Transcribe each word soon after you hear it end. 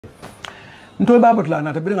ntol babut la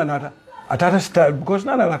nata biringa nata atata style because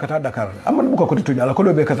nana la kata Dakar amman buko ko tuja la ko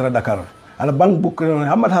do be katara Dakar ala bank book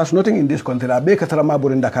Hamat has nothing in this country be katara ma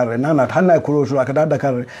burin Dakar nana hanna ko so akata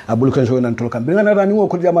Dakar abul kan so nan tol kan biringa nata ni wo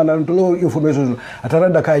ko jama nan tolo information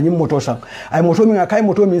atara Dakar nyim moto sang ay moto mi kay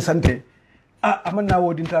moto min sante aman na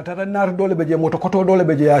wodin tata nar dole beje moto koto dole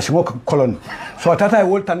beje ya simo kolon so tata ay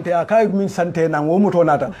wol tante kay min sante nan wo moto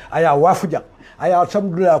nata aya wafuja aya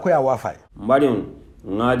samdula ko ya wafay mbadion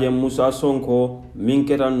ngaje Musa Sonko min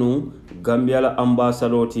keta nu Gambia la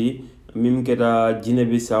ambassadoti min keta Guinea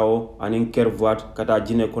Bissau anin Kervat kata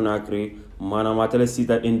Guinea Conakry mana matele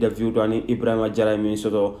sita interview to ani Ibrahima Jara min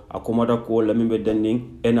soto akomata ko la mimbe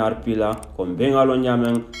dending NRP la ko bengalo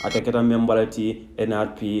nyamen ataketa membalati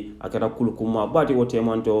NRP akata kulkuma bati wote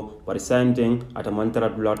manto par senteng atamantara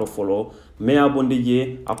dulato follow me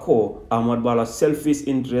abondije ako Ahmad Bala selfish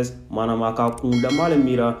interest mana maka kunda male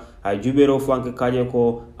mira ay jubero fanke kaje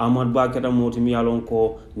ko Ahmad Ba keta moti mi alon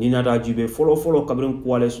ko ninata jube follow kabrin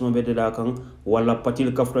kwale suno bede da kan wala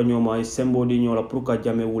patil kafra nyoma sembo di nyola pruka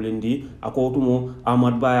jame wulindi ako tumo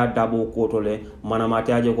Ahmad Ba ya dabo ko tole mana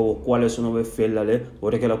mate aje ko kwale suno be fellale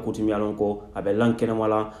wote kala kuti mi alon ko abe lankena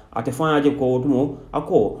wala ate faaje ko tumo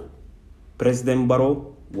ako President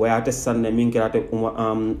Barrow wayate sanne min kirate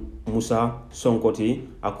Musa Sonko ti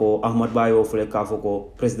ako Ahmad Ba yo fele kafo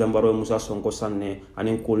ko President Barrow Musa Sonko sanne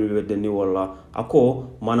anin kolbe de ni wala ako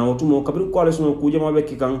mana otumo kabir coalition ku jama be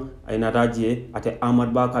kikan ay nataje ate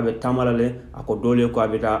Ahmad Ba ka be tamalale ako dole ko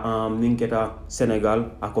abita min keta Senegal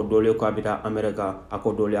ako dole ko abita America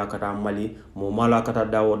ako dole akata Mali mo mala kata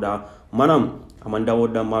dawoda manam amanda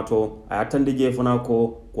woda mato ayatande je fana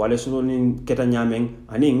ko coalition ni keta nyamen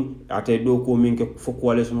anin ate do ko min ke fo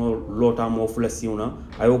coalition lota mo flasiuna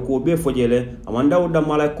ayo ko be fojele amanda woda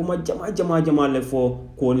mala kuma jama le fo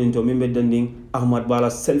ko ni to mimbe dending Ahmad Bala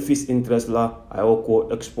selfish interest la ayo ko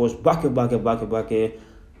expose bake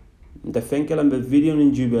nda fenkela be video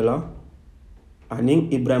ni jubela anin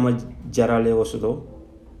Ibrahima Jarale wosoto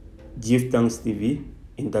Give Thanks TV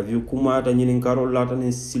interview kuma ta nyinin karol lata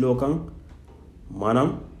ni silo kan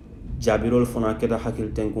manam jabirol fona keta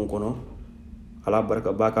hakil tenkun kono ala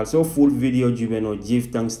baraka bakal so full video jubeno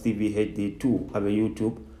Give Thanks TV HD2 abe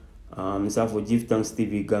YouTube misafo Give Thanks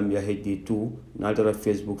TV Gambia HD2 naltara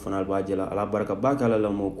Facebook fana bajela ala baraka bakala la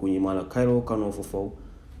mo kunyi mala kairo kano fofo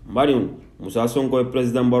mbadiun Musa Sonko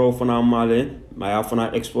President Barrow fana male maya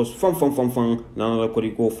fana expose fam nana la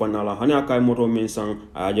koriko fana la hani akay moto min sang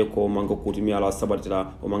aje ko manko kutimi ala sabatira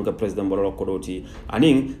o manka President Barrow kodoti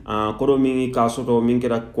anin kodo min ka soto min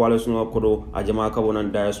keda coalition kodo ajama ka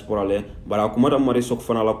wonan diaspora le bara kuma da mari sok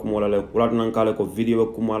fana la kumola le ulat nan kale ko video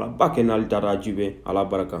kumala bakenal data jube ala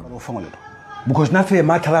baraka because nafe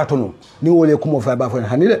matala tono ni wole kumo fa ba fa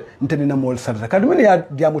hanile nteni na mol sarta kadum ya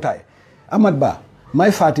diamutay Ahmad Ba my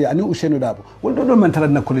fati ani usenu dabo wol do man tala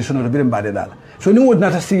na coalition do birim bade dala so ni would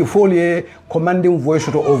not see folie commanding voice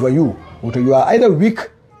over you you are either weak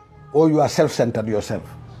or you are self-centered yourself.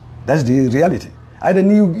 That's the reality. Either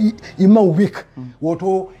ni ima weak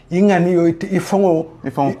woto ingani yo ifongo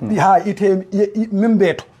ha ite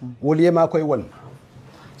membeto woli ma koy won.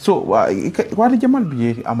 So wadi jamal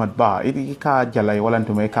biye Ahmad Ba ka jalay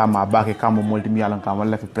walanto me ka ma ba ke ka mo moldi mi yalan ka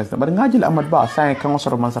wala fi president bar ngajil Ahmad Ba sa kan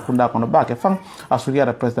soro man sakunda kono ba ke fang asuriya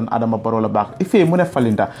da president Adama Barrow la ba ife mu ne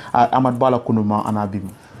falinda Ahmad Ba la kunuma anabim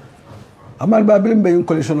Ahmad Ba bilim be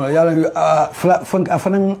coalition yalan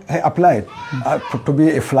afanan applied to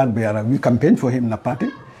be a flag bearer. We campaigned for him in the party.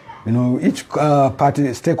 You know, each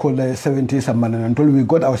party stakeholder 70 some man until we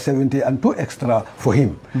got our 70 and 2 extra for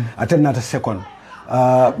him. Attend not a second.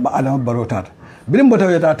 Adama Barrow tat. Bilim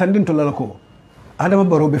botaweta attending to Lalako. Adama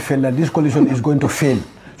Barrow be felt that this coalition is going to fail.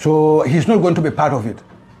 So he's not going to be part of it.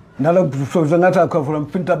 Nala nata from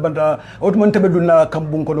Pinta Banda, Otman Tebeduna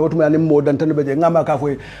Kambun, Otman more than Tenebeje, Nama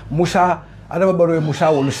Kafwe, Musa, Adama Barrow,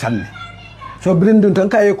 Musa will send. So Brindun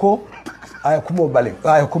Tankayeko, I come over,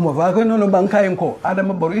 I come over, no Bankayanko,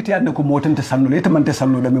 Adama Barrow, it had no Kumotan Tesano, Letamante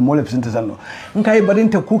Sano, the Mole Santano. Nkai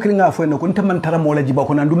Badinta cooking off when the Kuntamantara Mola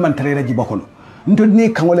Jibakon and Dumantare Jibakon. Ntoni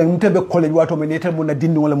kangole mtebe college watu meneta muna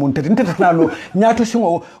dindi wala munte ntetano nyato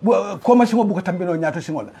singo koma singo bukatambino nyato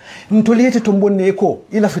singo ntoli yete tombone eko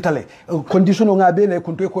ila fitale condition nga bele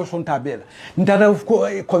kunto eko sonta bele ntara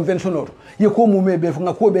conventional yeko mumebe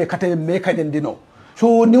funga ko be kate me kadendino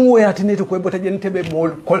so ni wo yatinete ko bota jentebe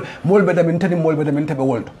mol be damin tani mol be damin tebe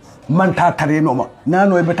wolto man ta tare no ma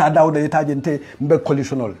nano e beta dawda yeta jente mbe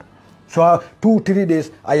conditional so 2-3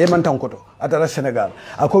 days ayeman tankoto atara Senegal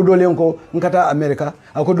ako dole nko nkata America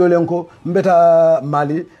ako dole nko mbeta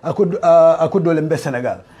Mali ako dole mbe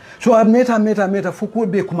Senegal so meta fuko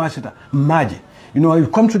be kumasita maji You know,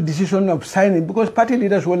 it comes to decision of signing because party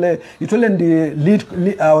leaders will you told them the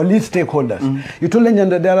lead stakeholders. You told them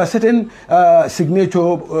that there are certain signature.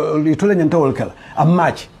 You told them a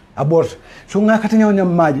match about so nga katanya nya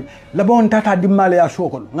match. Labon tata dimale ya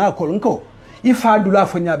sokon nga kolonko. If I do la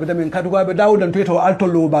fonya be damin katuwa be Daud and Twitter alto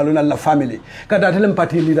lo balo na la family kada telen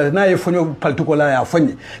party leader na ye fonyo particular ya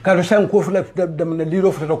fonyi kada san ko fula dem na leader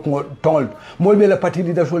of to tongol mo be la party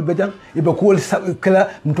leader sol be jang e be ko kala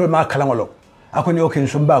mto ma kala ngolo akoni oken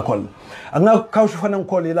sumba kol anga kawsu fanan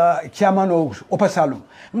kol ila chairman o opasalum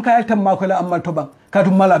nka yalta ma ko la amal to bang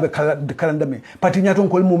kadu mala be kala ndame party nyaton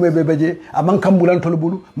kol mo be beje aman kambulan tol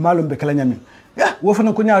bulu malum be kala nyami ya wo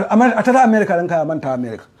fanan ko nya atata America lan ka amanta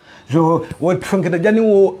America so what funke da jani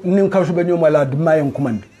wo nin kawsu be nyoma la dumayen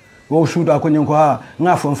kumandi wo suuda ko nyen ko ha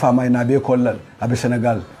nga fon fama ina be kollal abe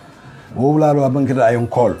Senegal wo wulalo abanke da ayon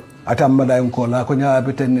kol atamma da ayon kol ko nya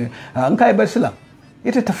abeten an kay basila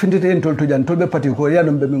ite tafindite en tol tujan tol be pati ko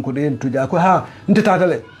yadum be min ko de en tuja ko ha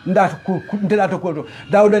ntatale ndata ko to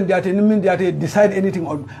dawdan diate ni min diate decide anything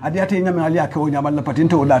on adiate nyame ali ake o nyamal la pati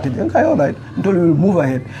nto date en kay all right ntol move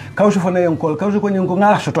ahead kawsu fona en kol kawsu ko nyen ko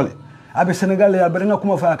nga sotole abe Senegal ya bari nga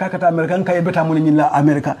kuma fa kakata America kay beta mun nyin la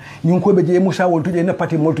America nyin ko be je Musa won tuje na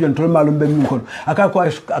pati mo tuje tol malum be min ko aka ko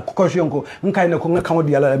ko nkay na ko nga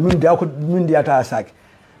kamodi yalla min dia ta saki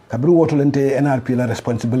kabru woto lente NRP la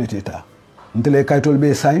responsibility ta ntele kaytol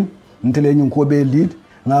be sign ntele nyin ko be lead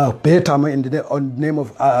nga beta ma in the name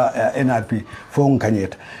of NRP for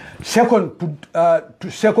nkanyet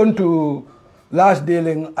second to last day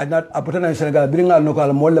len anat apotana Senegal biringa no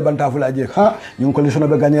kala molle banta fula je ha ñun ko lisono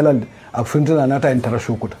be gagnelal ak fintana nata intara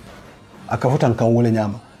shukuta aka futan kan wole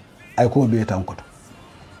nyama ay ko be tan ko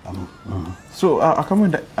so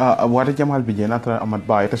akamunda wata jamal bije nata amad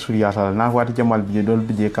ba ita suriyata na wata jamal bije dol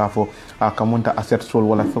bije kafo akamunta asset sol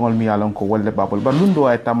wala fengol mi yalon ko wolle babol ba lundo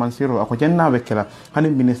ay taman siro ako jenna be kala hani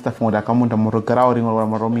minister fonda akamunta moto garaw ringol wala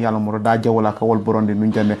mo mi yalon mo da jawala ka wol boronde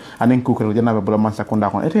nun jande anen ko ko jenna be bula man sakunda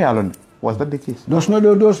kon ete yalon. Was that the case? That's not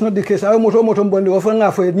the case. I moto bondi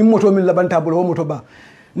ofanga fo ni moto min labanta bolo moto ba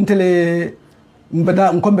ntele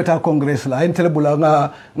mbada nkombeta congress la ntele bula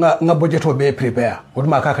nga budgeto be prepare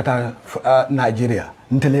wodma kakata Nigeria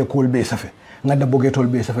ntele ko be safe nga da budgetol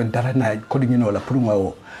be safe dara na ko dinino la pour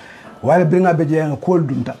ngawo wala bringa be je ko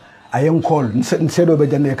dunta ayen call nsedo be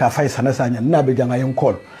jande ka fay sana sanya na be janga ayen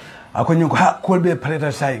call akonyo ha ko be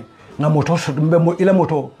prepare sai nga moto so mbe mo ila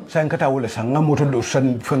moto san kata wala san nga moto do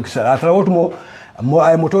san funk sa atra woto mo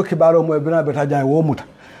ay moto kibaro mo bina beta jay wo muta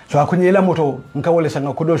so akunyi ila moto nka wala san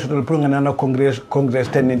ko do so pour nga na congress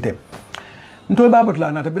teninte ntol babat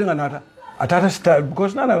la nata binga nata atata star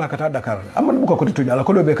because nana la kata Dakar amman buko ko tuja la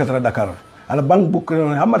ko do be kata Dakar ala bank book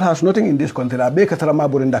Hamat has nothing in this country be kata ma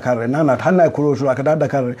burin Dakar nana hanna ko so akata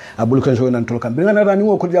Dakar abul kan so nan tol kan binga nata ni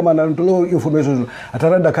wo ko jama nan tolo information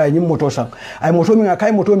atara Dakar nyim moto sang ay moto mi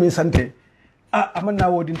akay moto mi sante aman na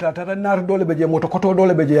wodin tata nar dole beje moto koto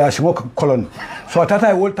dole beje ya shimo kolon so tata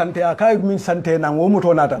ay wol tante akay min sante nan wo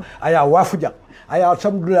moto nata aya wafuja aya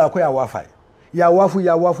samdula ko ya wafai ya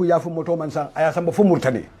wafu moto man sang aya samba fu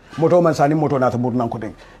murtani moto man sani moto nata burnan ko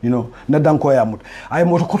den you know na danko ya mut ay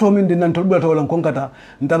moto koto min din nan tolbe to lan konkata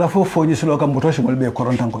ndara fo ni silo kam moto shigol be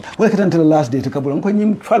korontan ko wala katante last day to kabul ko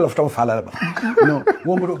nyim fall of tam falala ba you know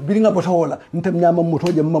wo moto biringa boto wala ntam nyama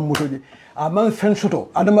moto je mam moto je amman fen soto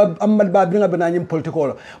adama amal ba biringa bana nyim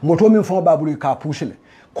politiko moto min fo babulu ka pushile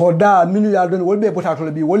ko da minu ya don wolbe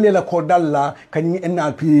botato bi wolle la ko dalla kany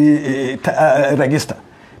NRP register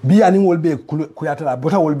bi ani wolbe kuyatala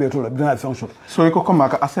bota wolbe to bina function so ko koma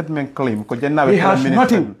ka asset men claim ko jenna be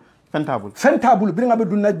nothing fentable bringa be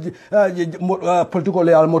dunna political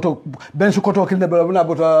leal moto ben su koto kilne be na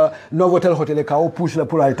bota Novotel hotel ka o push la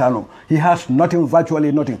pour aitano he has nothing,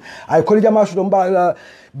 virtually nothing. I call jama su domba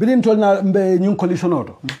bilin tol na mbe nyun coalition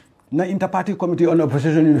oto na interparty committee on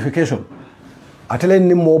opposition unification atelen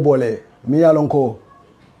ni mo bole mi yalon ko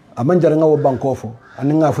amanjara ngawo bankofo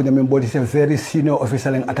aninga fu nyame body is very senior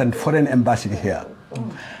officer at a foreign embassy here.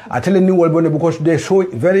 Atelen ni wolbone because they show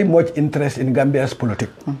very much interest in Gambia's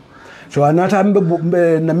politics. So anata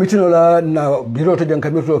mbe na meeting la na biro to janka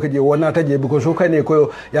mito ke je wona ta je because so kane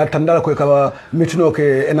ko ya tandala ko ka meeting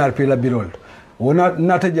ke NRP la biro wona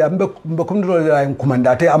nata je mbe komdo la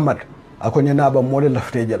commandate Hamat akonya na ba model la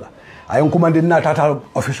ftejela ayon commandant na tata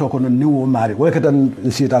officer ko non ni wo mari wo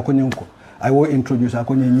ketan sita ko nyinko I will introduce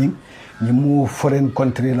akonya nying mu foreign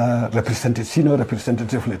country la representative senior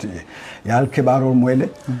representative leti yal kebaro moyle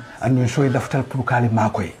and so daftar pour kali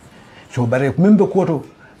makoy so bare membe koto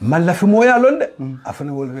malla fi mo yalonde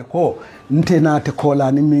afana wolbe ko ntena te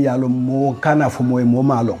kola ni mi yalo mo kana fo moy mo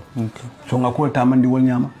malon so ngakol tamandi wol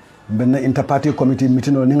nyama benna interparty committee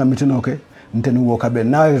meeting o ninga meeting okay ntenu wokabe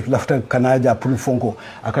na lafta kanaja pour fonko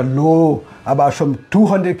aka lo about some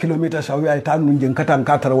 200 kilometers away I tan njen kata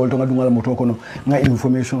nkatara wolto ngadungal moto kono nga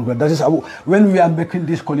information. That is when we are making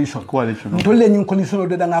this coalition ntolle nyin coalition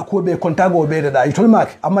de nga ko be kontago be da itol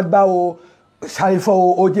mak amad bawo salifa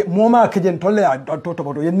o moma kejen tolle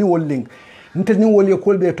to yenni wol link ntel ni wol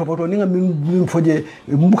yekol be topoto ni nga min foje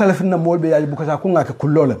mbukala finna molbe yaji bukasa ko ngaka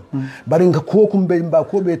kullolam bari nga ko kumbe mba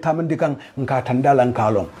ko be tamandi kan nka tandala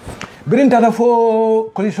nkalon birin tata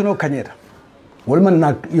fo coalition o kanyeta wol man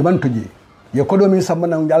na iban toji ye ko do min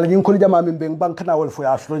samana yalla nyin ko jama min be bankana wol fo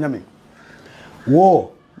ya suro nyami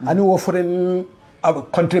wo ani wo foreign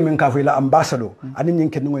country min ka fo ila ambassador ani nyin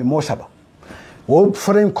ken ngoy mo saba wo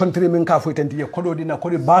foreign country min ka fo tenti ye ko do dina ko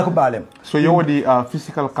di baak balem. So you were the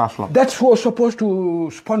physical cash flow that was supposed to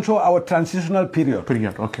sponsor our transitional period.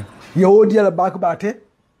 Okay. Ye wo di la baak baate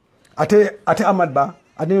ate Amad Ba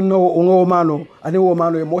ani no ngo mano ani wo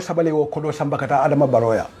mano ye mo sabale wo ko do sambakata Adama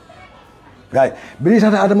Barrow ya right bili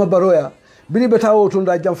tata Adama Barrow ya bili beta wo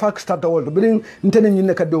tunda jam fak start world bili ntene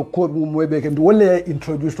nyine ka do ko mo be ke wole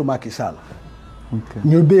introduce to Macky Sall. Okay.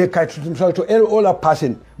 You be a to all are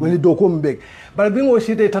passing when you do come back. But being was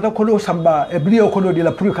it tata kolo samba a brio kolo de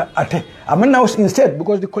la pruka ate. I'm now instead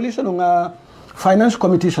because the coalition on a finance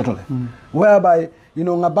committee whereby you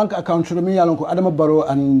know, a bank account to me along Adama Barrow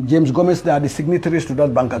and James Gomez, they are the signatories to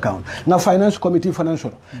that bank account. Now finance committee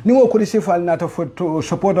financial. Niwo could see file not to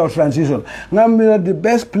support our transition. Now the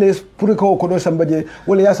best place puriko kodo somebody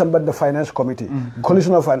will somebody the finance committee.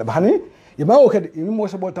 Coalition of finance. Honey, ima okay, you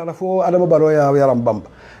most about for Adama Barrow ya rambamba.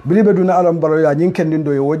 Believe it do not Adama Barrow ya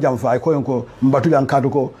nyinkendo yo jamfa ko yonko mbatu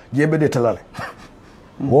yankaduko jebe de talale.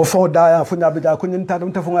 Wo fo da fu nyabida ko nyinta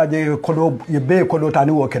dum tafunga je kodo yebe kodo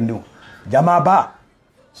tani wo kendo. Jama ba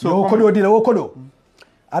so kodo di wo kodo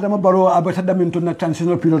Adama Barrow abata damin to na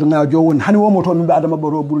transitional period nga jowon hani wo moto mi Adama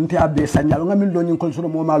Barrow burunti abbe sanyal nga min do nyin kon so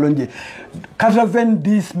mo ma lonje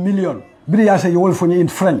 90 million biri ya say wol foni in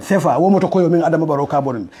French sefa wo moto koyo min Adama Barrow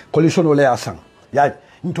carbon coalition ole asan ya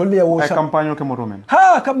ntolli ya wo sa campagne ke moto men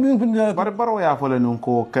ha kam min Barrow ya fole non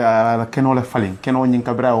ko kenole falin keno nyin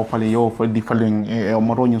kabra o fali yo fo di falin e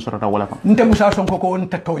moto nyin sorata wala ko nte Musa Sonko ko on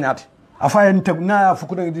tetto nyaati afaye nte na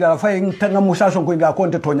fukuda dila afaye tanga Musa Sonko nga ko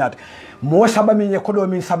nte to nyaati mo saba mi ko do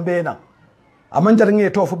min sambena amanjar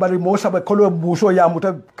ngi to fu bari mo saba ko do buso ya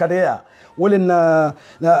muta kadeya wolen na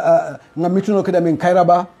mituno kida min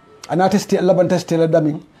kairaba anata sti labanta sti la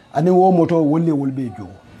damin ani wo moto wolle wolbe jo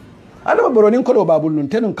Adama Barrow nin ko do babul nun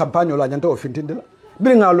tenun campagne la nyanta o fintindila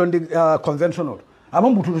bi nga londi conventional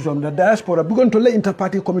amam butu so da diaspora bugon to le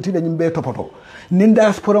interparty committee le nyimbe topoto nin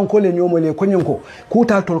diaspora ko le nyomo le ko nyenko ku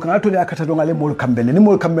ta to kan to le akata do ngale mol kambene ni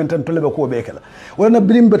mol kamben tan to le be ko be kala wala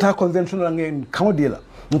birim beta conventional ngen kamodila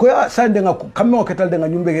ngo ya sande nga kamme o ketal de nga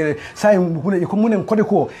nyumbe say hune ko munen ko de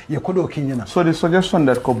ko ye ko do kinyana. So the suggestion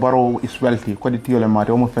that ko Barrow is wealthy ko di tiole mate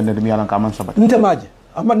o mo fende de mi yalan ka man sabat ntemaje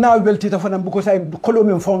amma na welti ta fana buko say ko do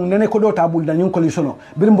min fon nene ko do tabul da nyin coalition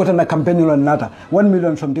birim bota na campaign lo nata 1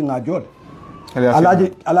 million something nga jod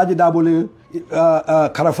Alaji Dabole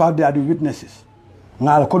Karafa they are the witnesses.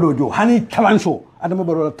 Ngal kodo jo hani talanso Adama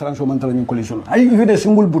Barrow talanso man tala coalition. Ay even a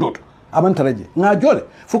single burot amantaraje. Nga jole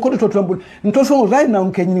fo kodo to tambul. Nto so right now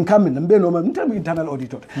ke nyin kamen mbe no ma ntam internal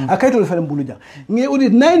auditor. Akaito fa mbuluja. Nge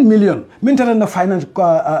audit 9 million min tala na finance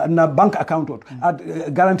na bank account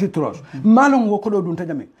at guaranteed trust. Malon wo kodo dun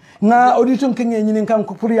tajame. Nga audition ke nyin kan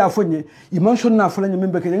ko pour ya fonye imansion na fulanya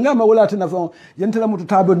membe ke nga ma wala tana fon yentala mutu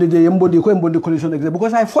tabo de yembondi ko yembondi coalition exec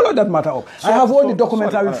because I follow that matter up. I have all the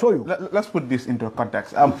documents I will show you. Let's put this into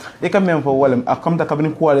context. E kam mem fo wala comme ta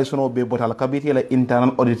kabini coalition o be botal kabiti la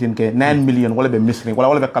internal auditing ke 9 million wala be missing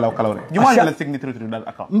wala be kalaw you want the signatory to that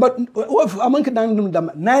account but amanke dan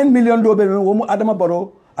 9 million do be wo Adama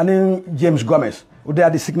Barrow and James Gomez they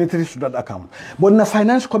are the signatories to that account but na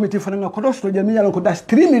finance committee for nga kodos to jami yalo ko that's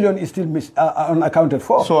 3 million is still unaccounted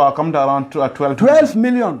for so I come down around 12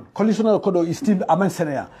 million coalitional kodo is still aman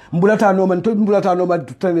senaya mbulata no man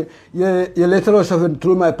ye letter of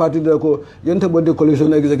through my party de ko yente body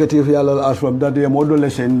coalition executive yalo as from that mo do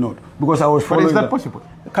lesson note because I was following. But is that possible?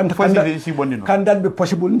 Can that be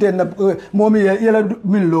possible? Momi yela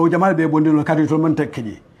millo jamal be bondino kadi to man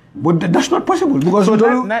tekki. But that's not possible because so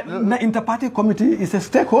the inter-party committee is a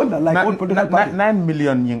stakeholder like all political parties. 9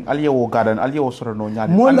 million yin aliyewo garden aliyewo soro no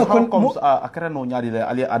nyadi. And how comes akara no nyadi le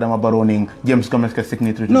aliye Adama Barrow ning James Gomez ke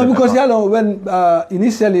signatory? No, because when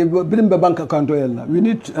initially bilimbe bank account we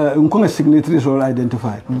need signatories all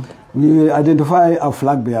identified. We identify a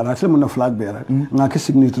flag bearer, actually a flag bearer, ngaki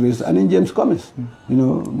signatories, and in James Commerce. You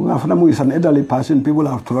know, is an elderly person, people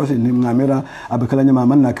have trust in him. Namera abekalanya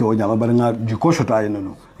mama nake ojama baranga juko shota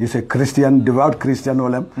no. He's a Christian, devout Christian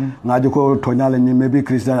olem. Ngajuko tonyale ni maybe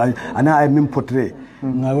Christian. Ana I mean portray.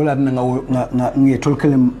 Ngawola nga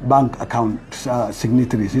tolkelem bank account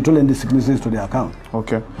signatories. He told the signatories to the account.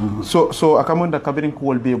 Okay. So akamunda kabirin ko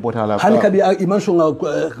will be botala. Hani kabi imanso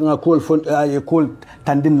nga call for call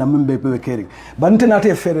tandin na mbe caring. But not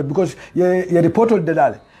a fair because you reported the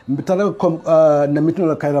dale.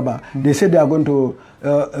 They said they are going to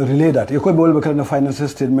relay that. You could be able to financial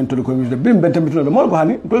statement to the community. Bring better between the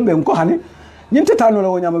Morgani, Bulbem Kohani,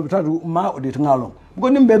 Yintano, when I'm ma audit Nalo.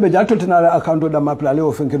 Going baby, Jatotina account of the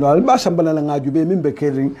Maplale, thinking, I'll buy some banana, you be member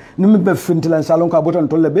caring, Nimbe Fintil and Salon Cabotan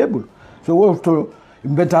told the baby. So what to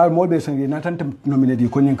better more basically not nominate you,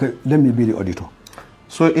 let me be the auditor.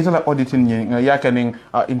 So it's like auditing, yakening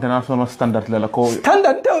international standard level.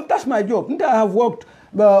 Standard, that's my job. I have worked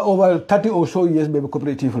over 30 or so years baby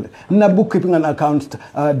cooperatively. Na bookkeeping and accounts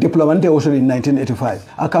diploma also in 1985.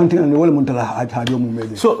 Accounting and all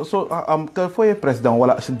muntala. So for a president,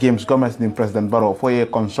 wala James Gomez ni President Barrow for a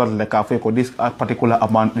consult like for this particular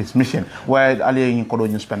amount this mission where ali in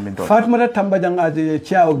Kodo spend $1 Fatma Tambajang as the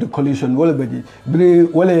chair of the coalition wala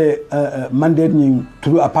mandate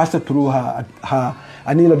through a pastor through her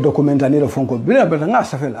I need a document, I need a phone call. I have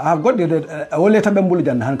got the only Tabambuli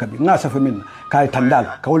and Hankabi, Nasafemin, Kai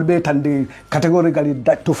Tandal, Kaulbe Tandi, categorically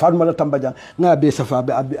to Farmer Tambaja, Na Besafa,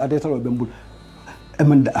 Adeta of Bambul,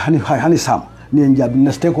 Honey Sam,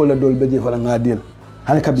 Ninja, stakeholder Dolbe for an ideal.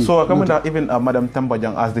 So, even Madam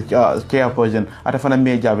Tambajang as the chairperson at a fan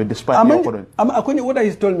major with despite what I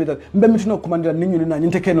told me that Bemitino commander Nina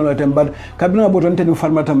Intercanola, but Cabina Botan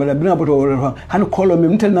Farmata, bring about Han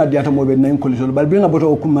column, tell not the automobile name collision, but bring about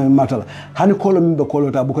Okuma Matal, Han column the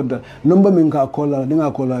color Tabukanta, number Minka collar,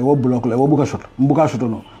 Ninga collar, or block, or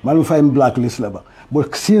Bukashotono, Malufine blacklist level.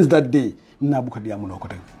 But since that day,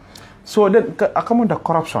 Nabukadiamonokote. So then, the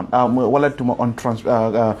corruption. Wala tuma on trans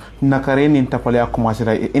nakareni intapalea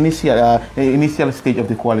kumasira initial stage of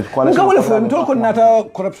the coalition. Ngawale fo ntoko nata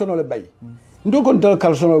corruption ole bay. Ntoko ntal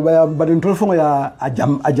corruption ole bay, but ntoko fo ya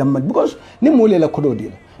ajam because ni mole la kodo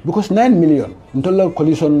deal. Because 9 million ntolo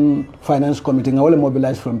coalition finance committee ngawale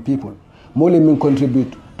mobilize from people. Mole min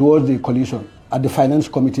contribute towards the coalition at the finance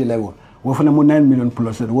committee level. We fo na 9 million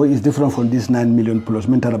plus. What is different from this 9 million plus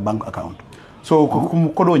mental bank account. So,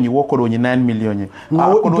 Kodoni, what Kodoni 9 million?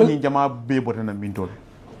 Kodoni Jama Bebotana Mintol.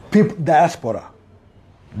 People, diaspora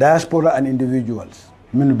and individuals.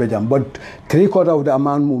 But 3/4 of the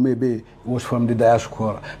amount maybe was from the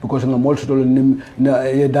diaspora because in the multiple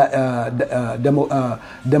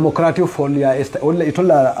democratic fund only it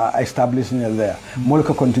all established there.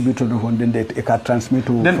 Molka contributed to one then they can transmit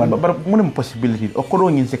to. Then, but one possibility. Okoro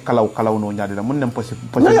in se kalau no nyade. One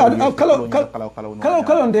possibility.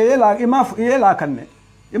 Kalau de ela ela kanne.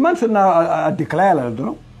 Iman so na declare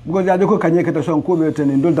do. Because ya deko kanye keta so nko be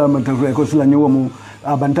tene ndol dalma tafre ko sula nyewo mu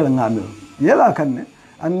abantala ngamel. Yela kanne.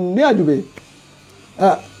 And near Jube,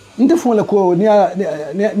 interphone ko near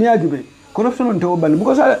Jube, corruption on Toban,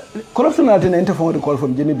 because corruption at an interphone call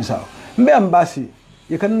from Guinea Bissau. Mbasi,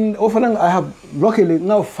 you can offer. I have luckily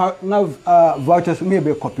now vouchers may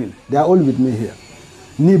be copied. They are all with me here.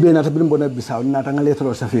 Nibe not a Brimbona Bissau, not a letter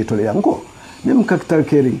or Safi to Yanko. Nim capital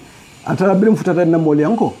caring. At a brim footed and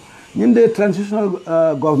Molianko. In the transitional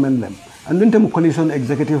government them. And then the coalition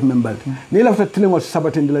executive member. Neil after telling us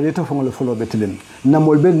Sabatin the later from the follow betelin.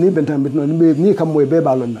 Namolbe ni bentam ni kamwe be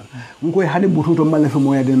balona. Unko hani bututo male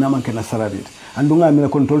moya de nama kena saravit. Andunga mina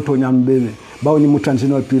control to nyam bebe. Bawo ni mu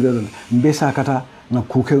transitional period. Mbesa kata na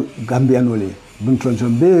kuke Gambia nole.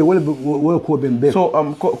 Transition be wole ko be. So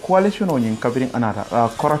coalition on covering another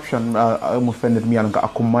corruption mufended mi alanga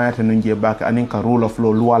akumaya tenunje back aninka rule of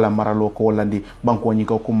law luala maralo ko landi banko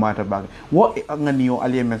nyika akumata back. What ngani yo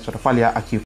alliance sort of falia achieve